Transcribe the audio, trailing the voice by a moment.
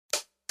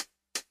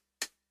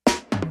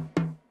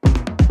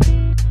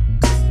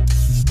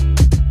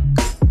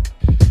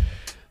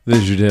This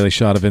is your daily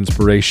shot of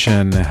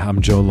inspiration.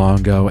 I'm Joe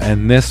Longo,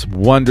 and this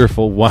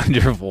wonderful,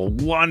 wonderful,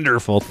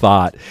 wonderful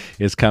thought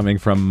is coming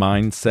from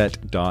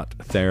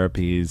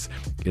Mindset.Therapy's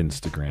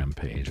Instagram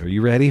page. Are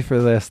you ready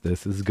for this?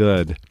 This is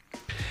good.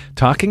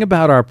 Talking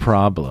about our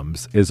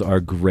problems is our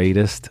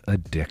greatest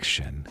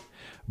addiction.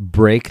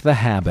 Break the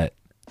habit.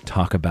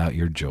 Talk about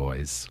your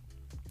joys.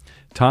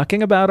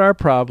 Talking about our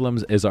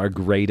problems is our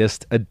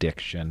greatest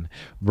addiction.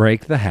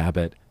 Break the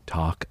habit.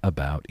 Talk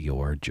about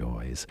your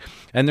joys.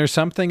 And there's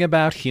something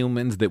about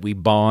humans that we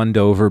bond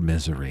over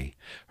misery,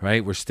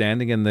 right? We're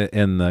standing in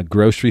the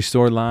grocery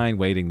store line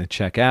waiting to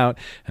check out,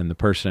 and the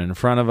person in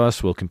front of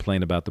us will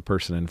complain about the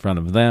person in front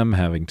of them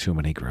having too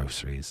many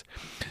groceries.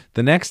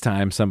 The next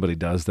time somebody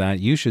does that,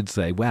 you should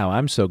say, wow,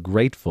 I'm so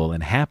grateful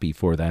and happy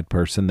for that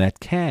person that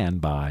can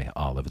buy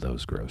all of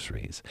those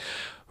groceries,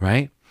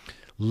 right?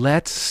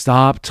 Let's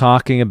stop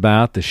talking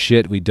about the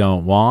shit we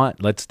don't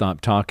want. Let's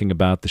stop talking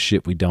about the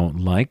shit we don't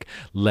like.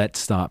 Let's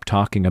stop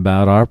talking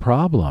about our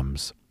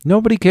problems.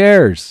 Nobody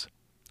cares.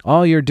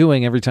 All you're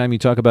doing every time you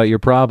talk about your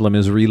problem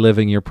is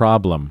reliving your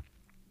problem.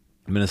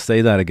 I'm going to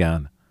say that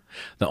again.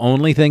 The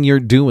only thing you're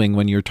doing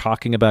when you're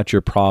talking about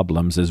your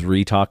problems is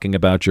re-talking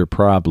about your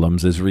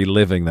problems, is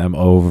reliving them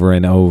over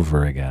and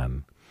over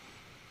again.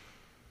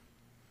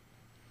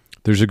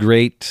 There's a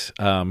great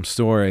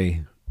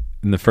story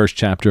in the first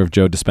chapter of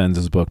Joe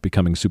Dispenza's book,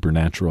 Becoming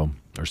Supernatural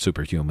or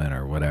Superhuman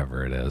or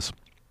whatever it is.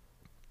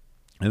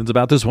 And it's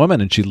about this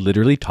woman, and she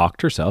literally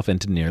talked herself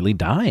into nearly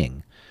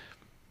dying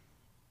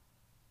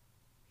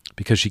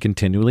because she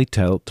continually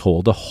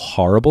told a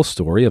horrible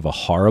story of a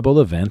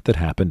horrible event that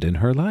happened in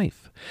her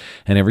life.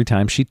 And every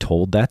time she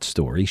told that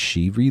story,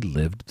 she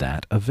relived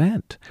that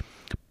event.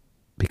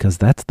 Because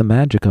that's the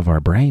magic of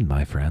our brain,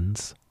 my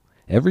friends.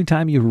 Every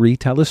time you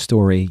retell a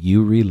story,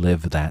 you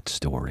relive that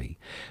story.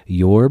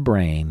 Your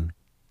brain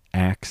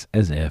acts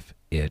as if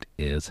it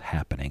is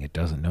happening. It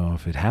doesn't know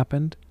if it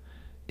happened,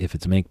 if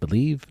it's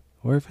make-believe,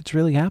 or if it's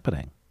really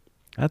happening.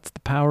 That's the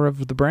power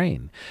of the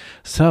brain.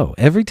 So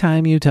every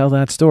time you tell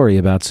that story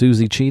about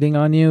Susie cheating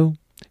on you,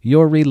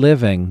 you're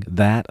reliving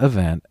that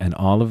event and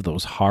all of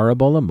those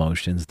horrible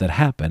emotions that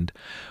happened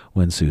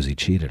when Susie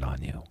cheated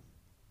on you.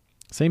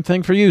 Same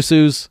thing for you,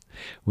 Suze.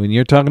 When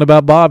you're talking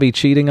about Bobby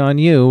cheating on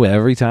you,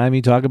 every time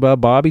you talk about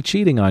Bobby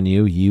cheating on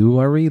you, you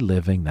are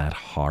reliving that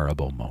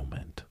horrible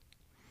moment.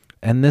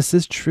 And this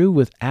is true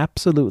with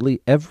absolutely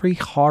every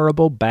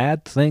horrible,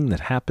 bad thing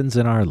that happens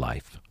in our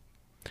life.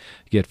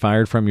 You get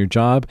fired from your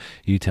job,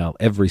 you tell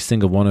every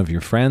single one of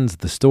your friends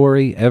the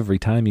story. Every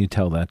time you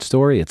tell that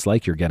story, it's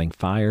like you're getting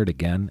fired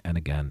again and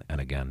again and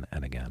again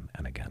and again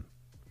and again.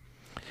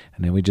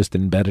 And then we just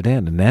embed it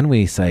in. And then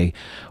we say,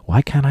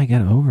 why can't I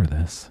get over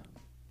this?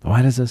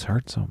 Why does this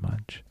hurt so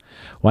much?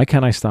 Why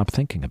can't I stop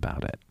thinking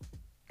about it?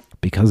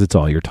 Because it's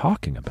all you're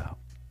talking about.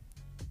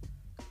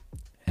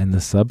 And the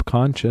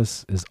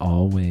subconscious is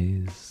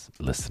always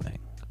listening.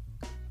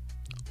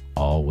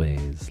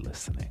 Always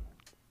listening.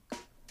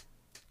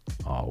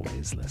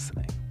 Always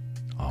listening.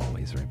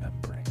 Always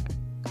remembering.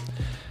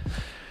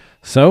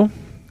 So,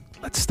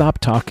 let's stop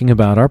talking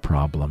about our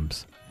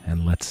problems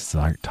and let's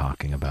start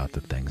talking about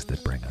the things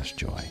that bring us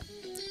joy.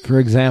 For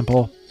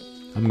example,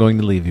 I'm going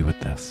to leave you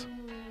with this.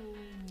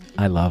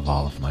 I love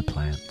all of my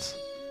plants.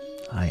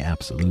 I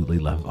absolutely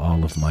love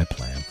all of my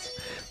plants.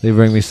 They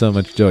bring me so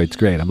much joy. It's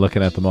great. I'm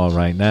looking at them all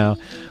right now.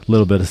 A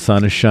little bit of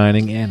sun is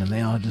shining in, and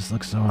they all just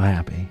look so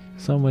happy.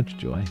 So much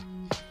joy.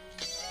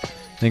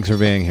 Thanks for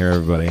being here,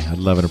 everybody. I'd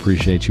love and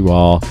appreciate you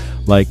all.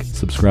 Like,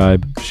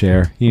 subscribe,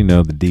 share. You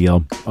know the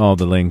deal. All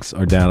the links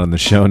are down in the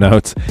show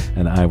notes,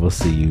 and I will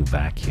see you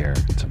back here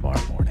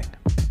tomorrow morning.